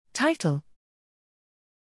Title: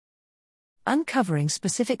 Uncovering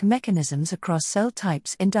specific mechanisms across cell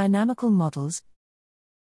types in dynamical models.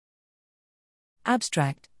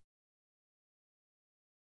 Abstract: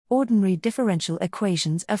 Ordinary differential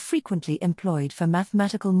equations are frequently employed for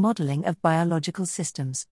mathematical modeling of biological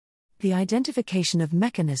systems. The identification of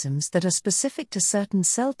mechanisms that are specific to certain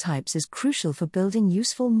cell types is crucial for building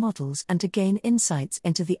useful models and to gain insights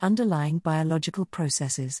into the underlying biological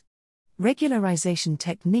processes. Regularization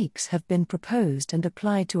techniques have been proposed and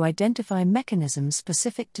applied to identify mechanisms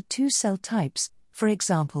specific to two cell types, for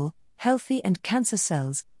example, healthy and cancer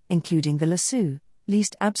cells, including the Lasso,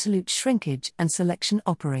 least absolute shrinkage and selection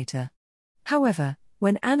operator. However,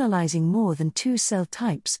 when analyzing more than two cell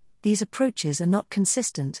types, these approaches are not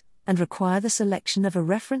consistent and require the selection of a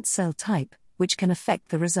reference cell type, which can affect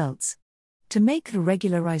the results. To make the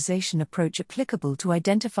regularization approach applicable to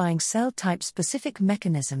identifying cell type-specific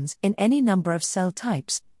mechanisms in any number of cell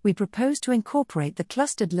types, we propose to incorporate the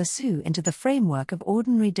clustered Lasso into the framework of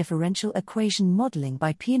ordinary differential equation modeling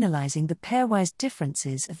by penalizing the pairwise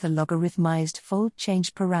differences of the logarithmized fold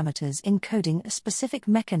change parameters encoding a specific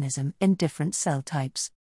mechanism in different cell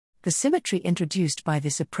types. The symmetry introduced by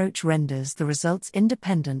this approach renders the results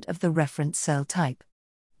independent of the reference cell type.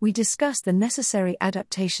 We discuss the necessary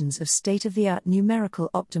adaptations of state-of-the-art numerical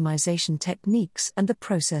optimization techniques and the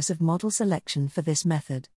process of model selection for this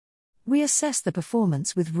method. We assess the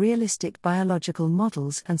performance with realistic biological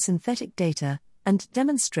models and synthetic data, and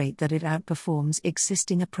demonstrate that it outperforms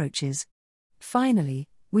existing approaches. Finally,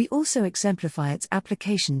 we also exemplify its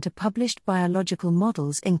application to published biological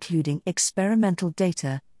models including experimental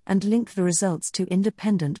data, and link the results to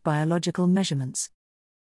independent biological measurements.